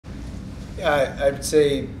Yeah, I'd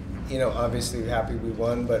say, obviously happy we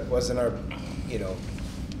won, but wasn't our,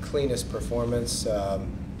 cleanest performance. So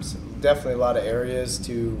definitely a lot of areas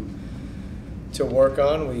to work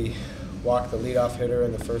on. We walked the leadoff hitter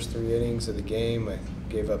in the first 3 innings of the game. I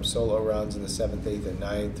gave up solo runs in the 7th, 8th, and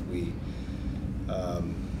 9th.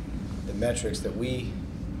 The metrics that we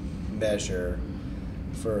measure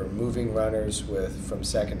for moving runners from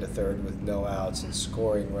second to third with no outs and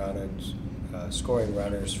scoring runners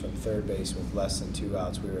from third base with less than 2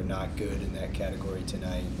 outs, we were not good in that category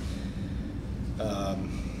tonight.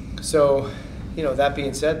 So, that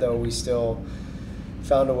being said, though, we still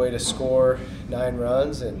found a way to score 9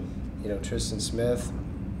 runs, and Tristan Smith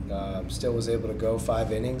still was able to go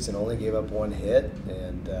 5 innings and only gave up 1 hit,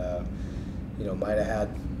 and might have had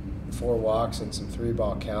 4 walks and some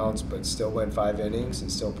 3-ball counts, but still went 5 innings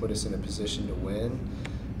and still put us in a position to win.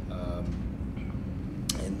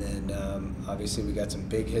 And then obviously we got some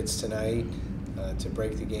big hits tonight to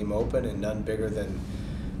break the game open, and none bigger than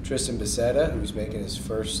Tristan Bissetta, who's making his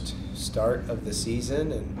first start of the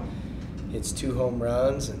season and hits 2 home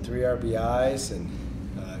runs and 3 RBIs, and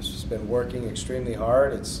he's just been working extremely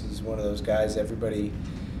hard. He's one of those guys everybody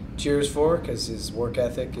cheers for because his work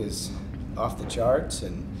ethic is off the charts,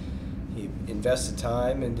 and he invested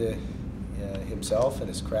time into himself and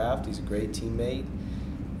his craft. He's a great teammate,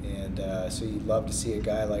 and so you'd love to see a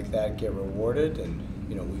guy like that get rewarded. And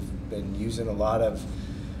we've been using a lot of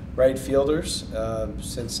right fielders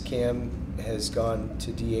since Cam has gone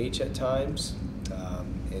to DH at times,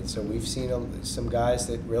 and so we've seen some guys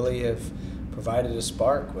that really have provided a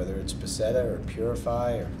spark, whether it's Bissetta or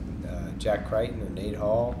Purify or Jack Crichton or Nate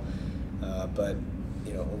Hall. But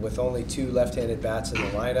with only 2 left-handed bats in the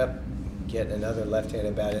lineup, get another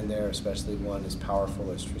left-handed bat in there, especially one as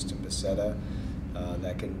powerful as Tristan Bissetta,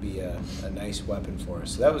 that can be a nice weapon for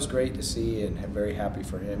us. So that was great to see, and I'm very happy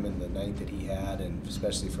for him and the night that he had, and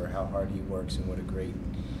especially for how hard he works and what a great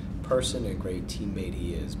person and great teammate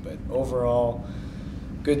he is. But overall,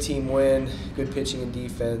 good team win, good pitching and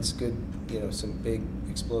defense, good, some big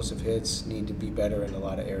explosive hits. Need to be better in a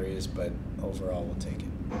lot of areas, but overall we'll take it.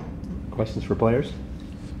 Questions for players?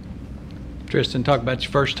 Tristan, talk about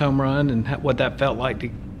your first home run and what that felt like to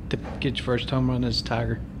get your first home run as a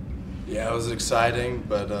Tiger. Yeah, it was exciting,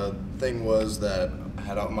 but the thing was that I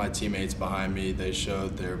had all my teammates behind me. They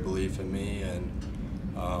showed their belief in me, and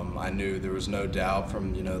I knew there was no doubt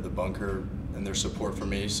from the bunker and their support for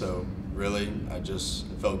me. So really, it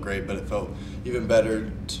felt great, but it felt even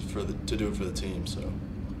better to do it for the team. So.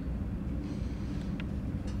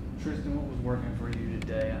 Tristan, what was working for you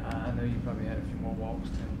today? I know you probably had a few more walks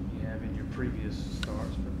than you have in your previous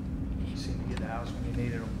starts, but you seem to get the outs when you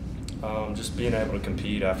needed them. Just being able to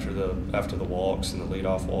compete after the walks and the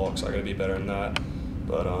leadoff walks. I got to be better than that,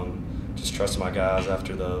 but just trusting my guys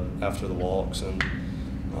after the walks, and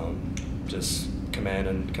just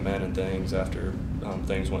commanding things after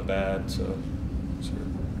things went bad. So.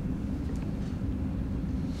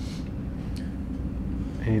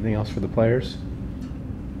 Anything else for the players?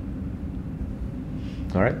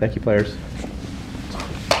 All right, thank you, players.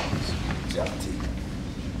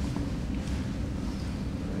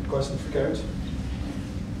 Question for Coach?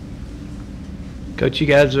 Coach, you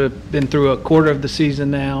guys have been through a quarter of the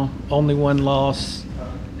season now, only 1 loss.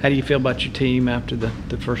 How do you feel about your team after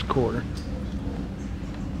the first quarter?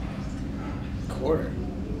 Quarter?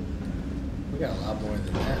 We got a lot more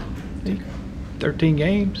than that. 13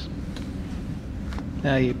 games.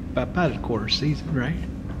 Now you about a quarter season, right?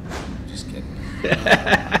 Just kidding.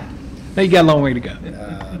 Now you got a long way to go.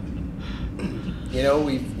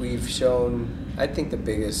 We've shown. I think the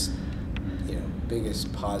biggest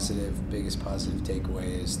positive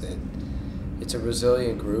takeaway is that it's a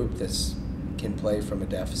resilient group that can play from a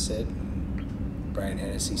deficit. Brian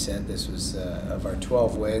Hennessy said this was of our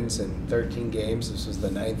 12 wins and 13 games, this was the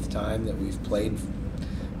 9th time that we've played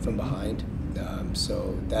from behind.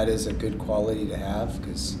 So that is a good quality to have,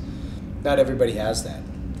 because not everybody has that.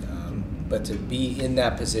 But to be in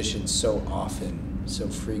that position so often, so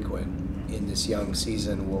frequent in this young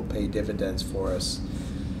season will pay dividends for us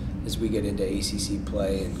as we get into ACC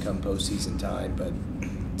play and come postseason time. But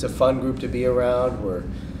it's a fun group to be around.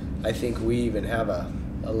 I think we even have a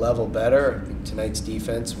level better. I think tonight's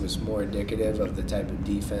defense was more indicative of the type of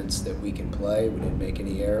defense that we can play. We didn't make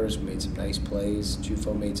any errors. We made some nice plays.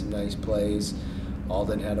 Chufo made some nice plays.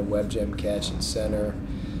 Alden had a web gem catch in center.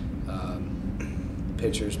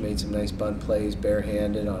 Pitchers made some nice bunt plays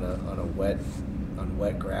barehanded on wet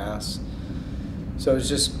grass. So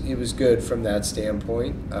it was good from that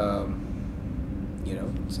standpoint.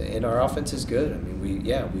 And our offense is good. I mean,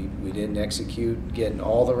 we didn't execute getting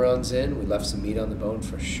all the runs in. We left some meat on the bone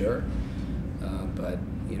for sure. But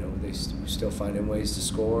they still finding ways to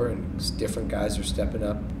score, and different guys are stepping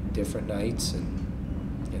up different nights, and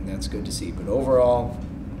that's good to see. But overall,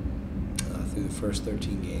 through the first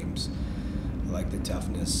 13 games, I like the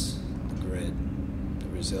toughness, the grit, the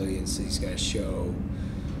resilience these guys show.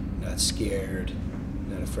 Not scared,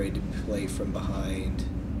 not afraid to play from behind.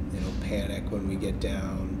 They don't panic when we get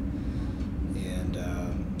down, and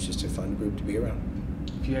it's just a fun group to be around.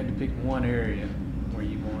 If you had to pick one area where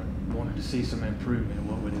you wanted to see some improvement,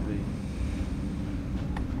 what would it be?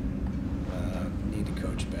 Need to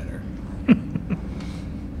coach better.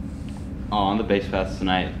 On the base paths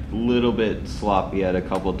tonight, a little bit sloppy at a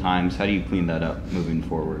couple of times. How do you clean that up moving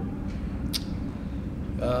forward?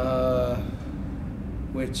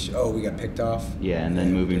 We got picked off? Yeah, and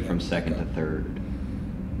then moving from second to third.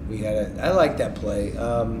 I like that play.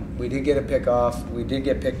 We did get a pick off. We did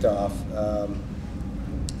get picked off.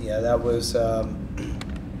 That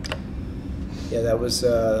was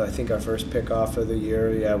I think our first pick off of the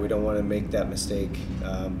year. Yeah, we don't want to make that mistake.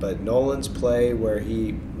 But Nolan's play where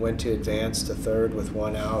he went to advance to third with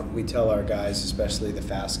one out, we tell our guys, especially the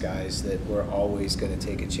fast guys, that we're always going to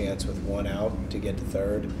take a chance with one out to get to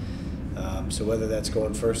third. So whether that's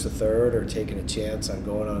going first to third or taking a chance on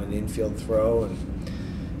going on an infield throw,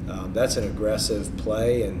 and that's an aggressive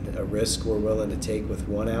play and a risk we're willing to take with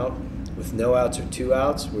one out. With no outs or two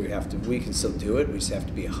outs, we can still do it. We just have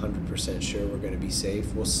to be 100% sure we're going to be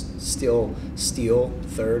safe. We'll still steal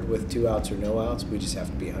third with 2 outs or no outs. We just have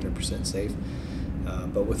to be 100% safe.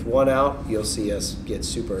 But with one out, you'll see us get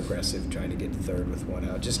super aggressive trying to get to third with one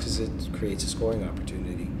out, just because it creates a scoring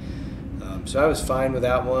opportunity. So I was fine with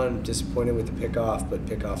that one. Disappointed with the pickoff, but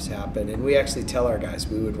pickoffs happen. And we actually tell our guys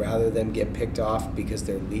we would rather them get picked off because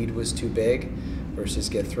their lead was too big versus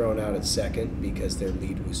get thrown out at second because their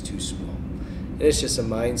lead was too small. And it's just a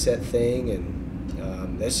mindset thing,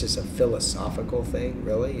 and that's just a philosophical thing,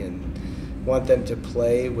 really. And want them to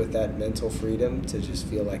play with that mental freedom to just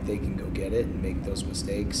feel like they can go get it and make those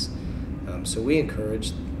mistakes. So we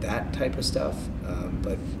encourage that type of stuff.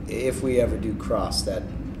 But if we ever do cross that,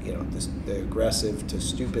 the aggressive to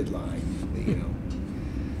stupid line,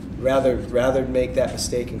 rather make that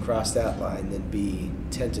mistake and cross that line than be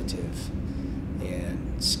tentative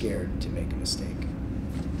and scared to make a mistake.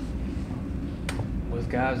 With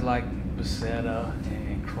guys like Bissetta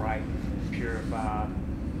and Crichton and Purify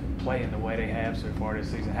playing the way they have so far this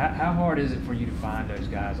season, how hard is it for you to find those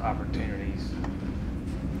guys opportunities?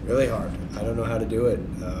 Really hard. I don't know how to do it.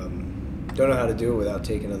 Don't know how to do it without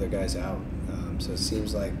taking other guys out. So it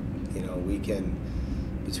seems like, we can,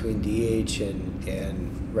 between DH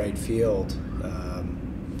and right field,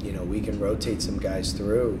 we can rotate some guys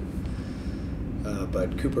through.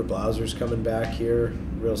 But Cooper Blauser's coming back here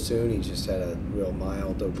real soon. He just had a real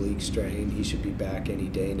mild oblique strain. He should be back any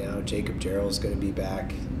day now. Jacob Jarrell's going to be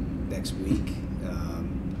back next week.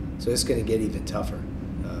 So it's going to get even tougher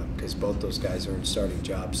because both those guys are in starting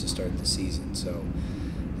jobs to start the season. So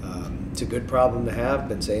it's a good problem to have.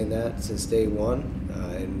 Been saying that since day one,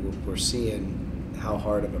 and we're seeing how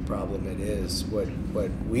hard of a problem it is. What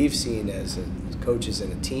we've seen as coaches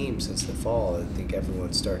and a team since the fall, I think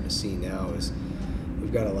everyone's starting to see now, is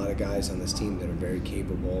we've got a lot of guys on this team that are very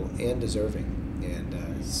capable and deserving, and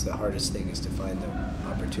it's the hardest thing is to find the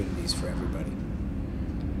opportunities for everybody.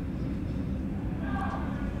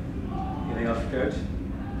 Anything else for Coach?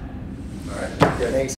 All right. Thanks.